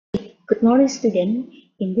Good morning, student.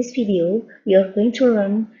 In this video, you are going to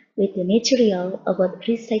learn with the material about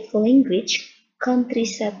recycle language,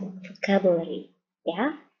 countryside vocabulary.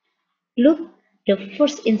 Yeah. Look, the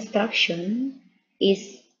first instruction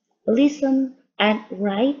is listen and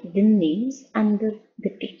write the names under the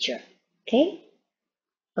picture. Okay.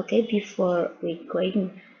 Okay. Before we're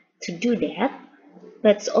going to do that,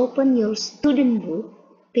 let's open your student book,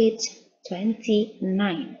 page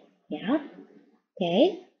 29. Yeah.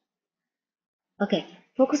 Okay. Okay,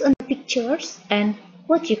 focus on the pictures and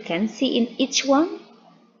what you can see in each one.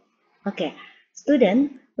 Okay,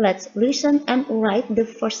 student, let's listen and write the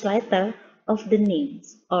first letter of the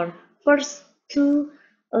names or first two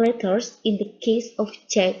letters in the case of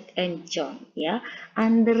Jack and John, yeah,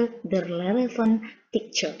 under the relevant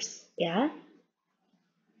pictures, yeah.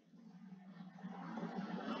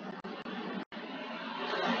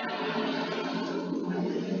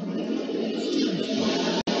 Student's Book, page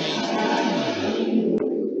 29.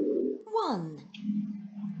 1.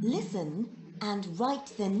 Listen and write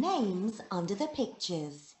the names under the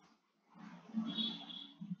pictures.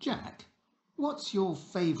 Jack, what's your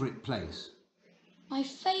favourite place? My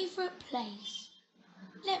favourite place?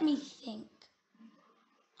 Let me think.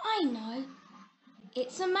 I know.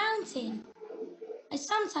 It's a mountain. I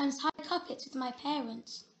sometimes hike up it with my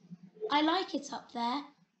parents. I like it up there.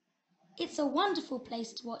 It's a wonderful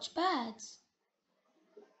place to watch birds.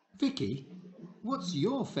 Vicky, what's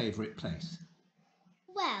your favourite place?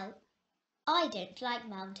 Well, I don't like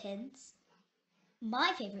mountains.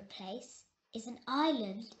 My favourite place is an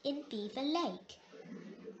island in Beaver Lake.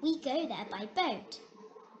 We go there by boat.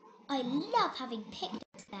 I love having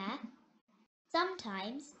picnics there.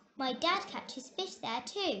 Sometimes my dad catches fish there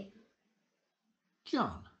too.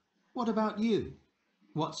 John, what about you?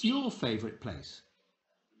 What's your favourite place?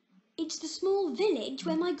 It's the small village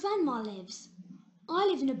where my grandma lives. I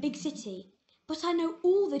live in a big city, but I know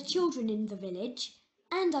all the children in the village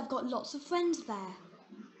and I've got lots of friends there.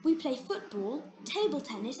 We play football, table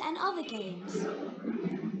tennis and other games.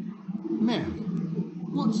 Mary,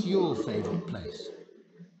 what's your favourite place?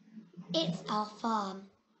 It's our farm.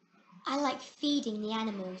 I like feeding the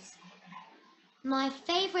animals. My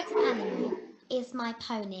favourite animal is my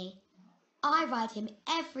pony. I ride him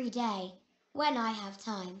every day when I have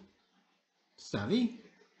time. Sally,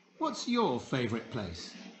 what's your favourite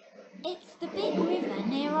place? It's the big river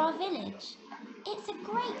near our village. It's a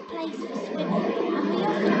great place for swimming and we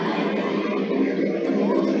often go there. The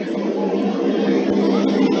water isn't very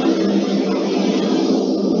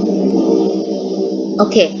warm.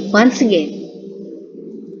 Okay, once again.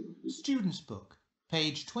 Student's Book,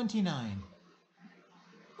 page 29.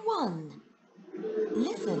 1.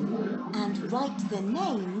 Listen and write the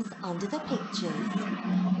names under the pictures.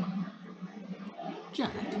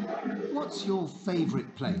 Jack, what's your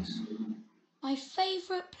favourite place? My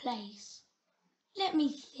favourite place? Let me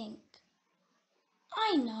think.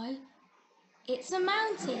 I know. It's a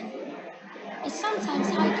mountain. I sometimes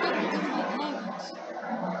hike up it with my parents.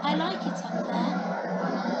 I like it up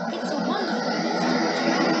there. It's a wonderful place to watch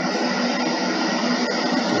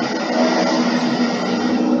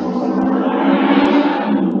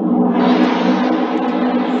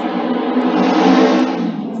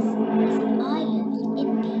It's an island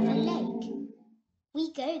in Beaver Lake.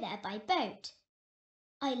 We go there by boat.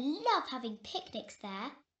 I love having picnics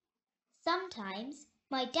there. Sometimes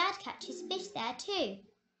my dad catches fish there too.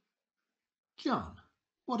 John,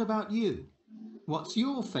 what about you? What's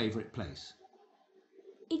your favourite place?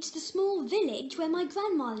 It's the small village where my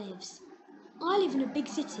grandma lives. I live in a big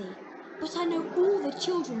city, but I know all the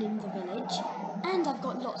children in the village and I've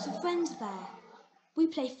got lots of friends there. We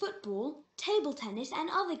play football, table tennis and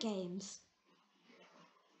other games.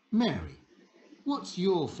 Mary, what's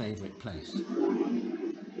your favourite place?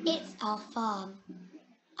 It's our farm.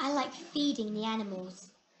 I like feeding the animals.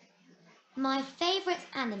 My favourite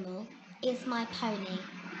animal is my pony.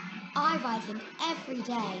 I ride him every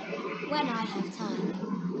day when I have time.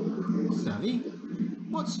 Sally,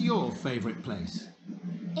 what's your favourite place?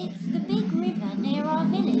 It's the big river near our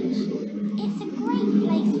village. It's a great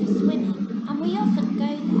place for swimming and we often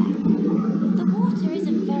go there. The water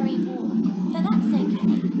isn't very warm, but that's okay.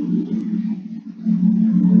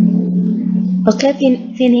 Okay,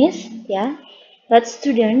 finish, yeah. Let's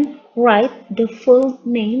student write the full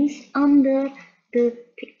names under the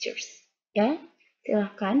pictures. Ya,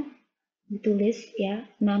 silahkan ditulis ya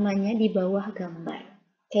namanya di bawah gambar.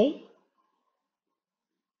 Okay?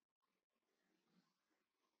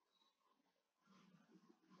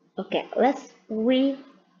 Okay, let's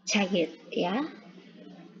recheck it, yeah.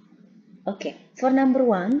 Okay, for number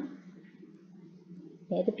 1,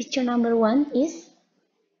 yeah, the picture number 1 is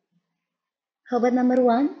How about number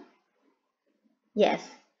one? Yes,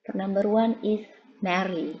 for number one is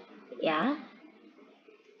Mary. Yeah.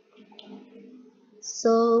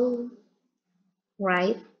 So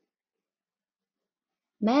write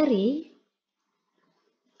Mary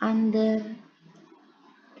under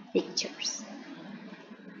the pictures.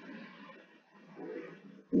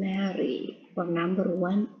 Mary for number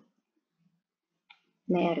one.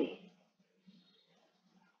 Mary.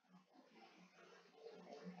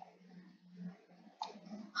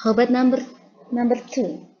 How about number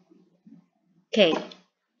two? Okay,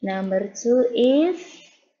 number two is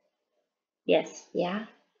yes, yeah,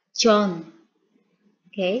 John.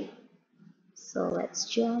 Okay, so let's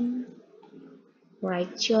John.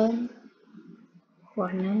 Write John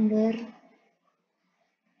for number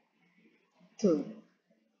two.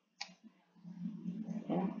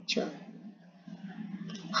 Yeah, John.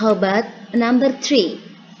 How about number three?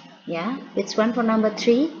 Yeah, which one for number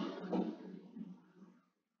three?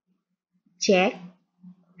 Jack,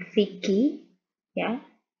 Vicky, yeah,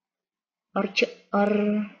 or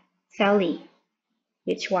Sally.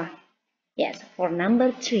 Which one? Yes, for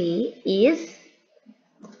number three is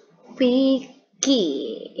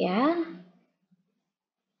Vicky, yeah.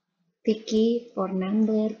 Vicky for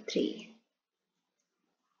number three.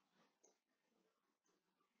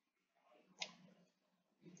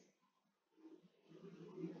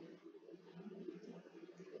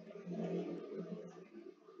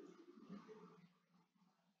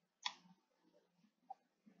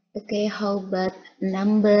 Okay, how about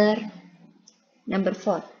number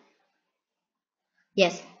four?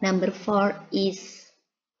 Yes, number four is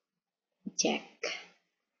Jack.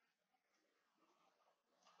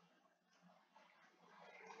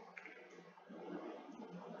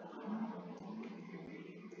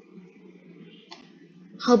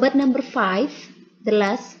 How about number five? The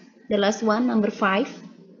last one, number five.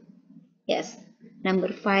 Yes,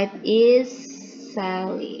 number five is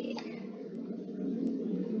Sally.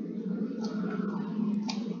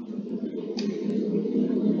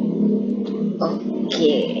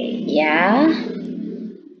 Okay, yeah.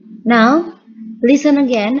 Now listen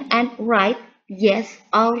again and write yes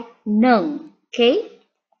or no. Okay.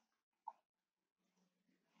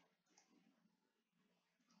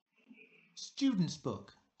 Student's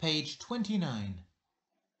Book, page 29.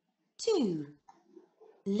 2.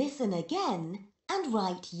 Listen again and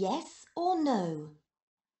write yes or no.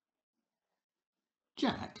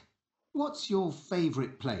 Jack, what's your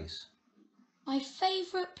favourite place? My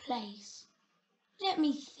favourite place? Let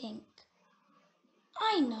me think.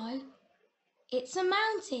 I know. It's a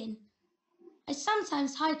mountain. I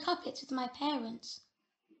sometimes hike up it with my parents.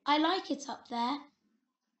 I like it up there.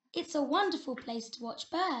 It's a wonderful place to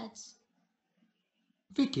watch birds.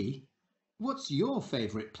 Vicky, what's your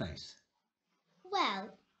favourite place? Well,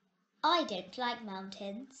 I don't like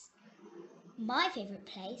mountains. My favourite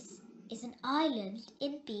place is an island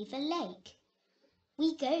in Beaver Lake.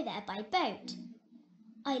 We go there by boat.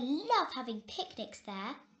 I love having picnics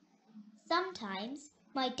there. Sometimes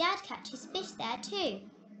my dad catches fish there too.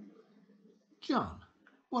 John,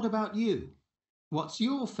 what about you? What's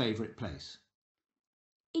your favourite place?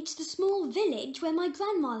 It's the small village where my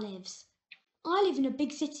grandma lives. I live in a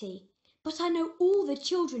big city, but I know all the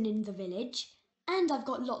children in the village and I've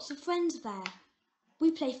got lots of friends there.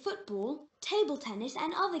 We play football, table tennis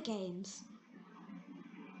and other games.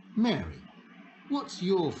 Mary, what's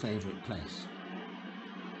your favourite place?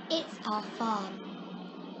 It's our farm.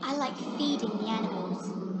 I like feeding the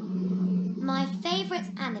animals. My favourite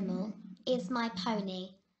animal is my pony.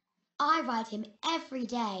 I ride him every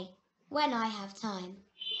day when I have time.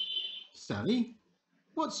 Sally,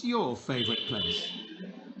 what's your favourite place?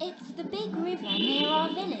 It's the big river near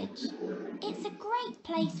our village. It's a great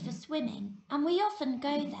place for swimming and we often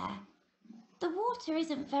go there. The water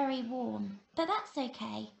isn't very warm, but that's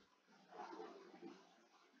okay.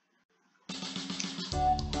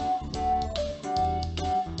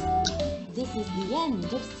 This is the end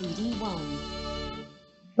of CD 1.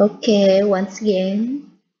 Okay, once again.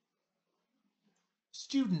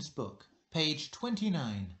 Student's Book, page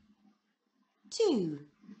 29. 2.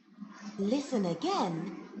 Listen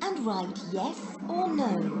again and write yes or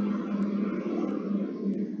no.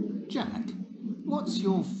 Jack, what's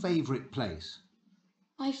your favourite place?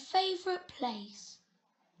 My favourite place?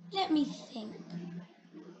 Let me think.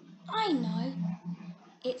 I know.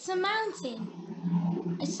 It's a mountain.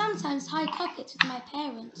 I sometimes hike up it with my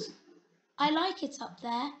parents. I like it up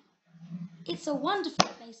there. It's a wonderful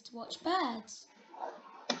place to watch birds.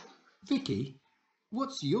 Vicky,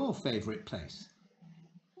 what's your favourite place?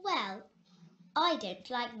 Well, I don't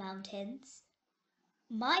like mountains.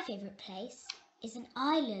 My favourite place is an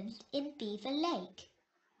island in Beaver Lake.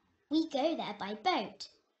 We go there by boat.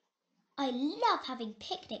 I love having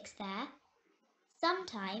picnics there.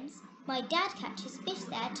 Sometimes my dad catches fish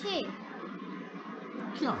there too.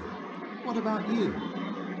 John, what about you?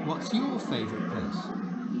 What's your favourite place?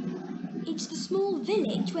 It's the small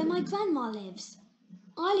village where my grandma lives.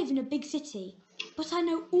 I live in a big city, but I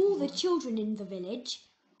know all the children in the village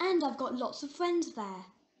and I've got lots of friends there.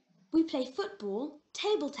 We play football,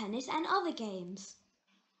 table tennis and other games.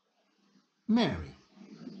 Mary,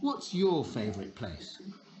 what's your favourite place?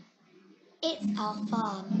 It's our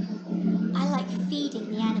farm. I like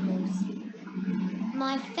feeding the animals.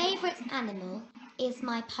 My favourite animal is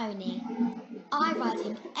my pony. I ride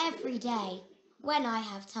him every day when I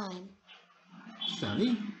have time.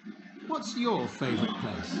 Sally, what's your favourite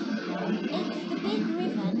place? It's the big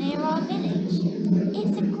river near our village.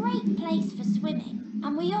 It's a great place for swimming,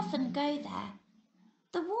 and we often go there.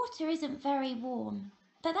 The water isn't very warm,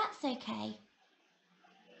 but that's okay.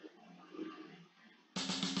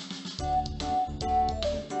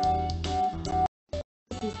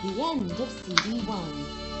 This is the end of CD1.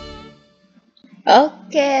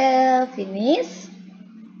 Okay, finish.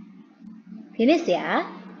 Finish ya.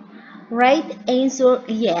 Write answer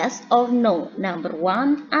yes or no, number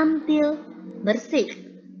 1 until number 6.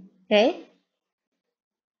 Okay?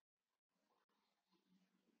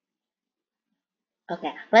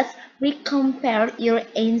 Okay, let's compare your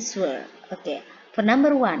answer. Okay, for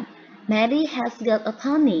number 1, Mary has got a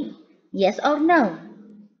pony. Yes or no?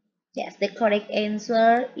 Yes, the correct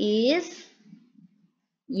answer is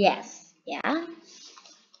yes. Yeah.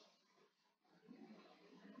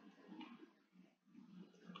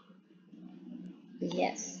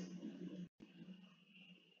 Yes.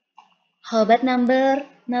 How about number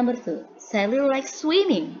 2? Sally likes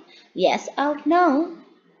swimming. Yes or no?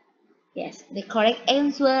 Yes, the correct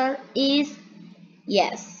answer is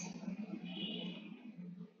yes.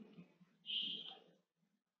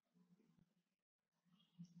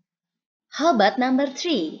 How about number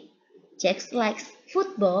 3? Jack likes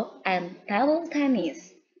football and table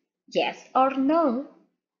tennis. Yes or no?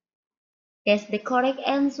 Yes, the correct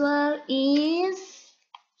answer is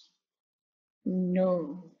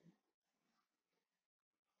no.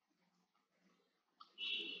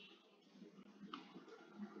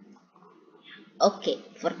 Okay,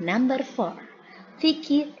 for number 4,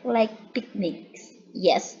 Vicky like picnics.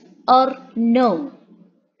 Yes or no?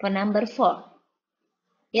 For number 4,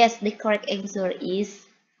 yes, the correct answer is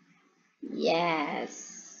yes.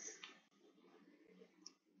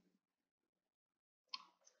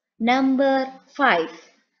 Number 5,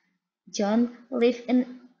 John lives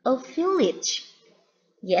in a village.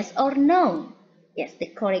 Yes or no? Yes, the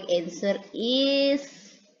correct answer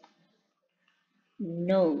is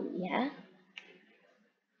no. Yeah.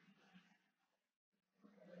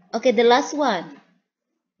 Okay, the last one.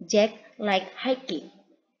 Jack like hiking.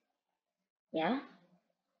 Yeah.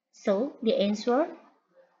 So the answer,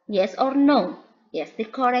 yes or no? Yes, the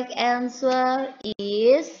correct answer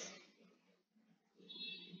is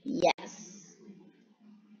yes.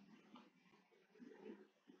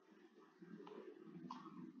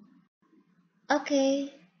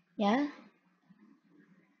 Okay. Yeah.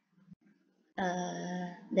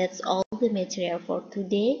 That's all the material for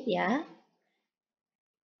today. Yeah.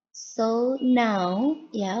 So now,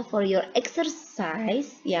 yeah, for your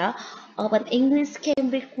exercise, yeah, open English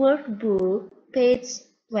Cambridge Workbook, page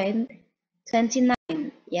 29,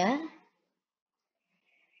 yeah,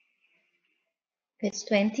 page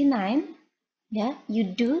 29, yeah, you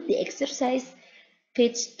do the exercise,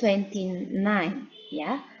 page 29,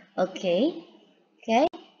 yeah, okay, okay,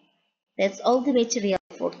 that's all the material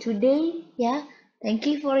for today, yeah, thank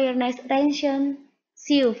you for your nice attention,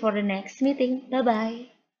 see you for the next meeting, bye-bye.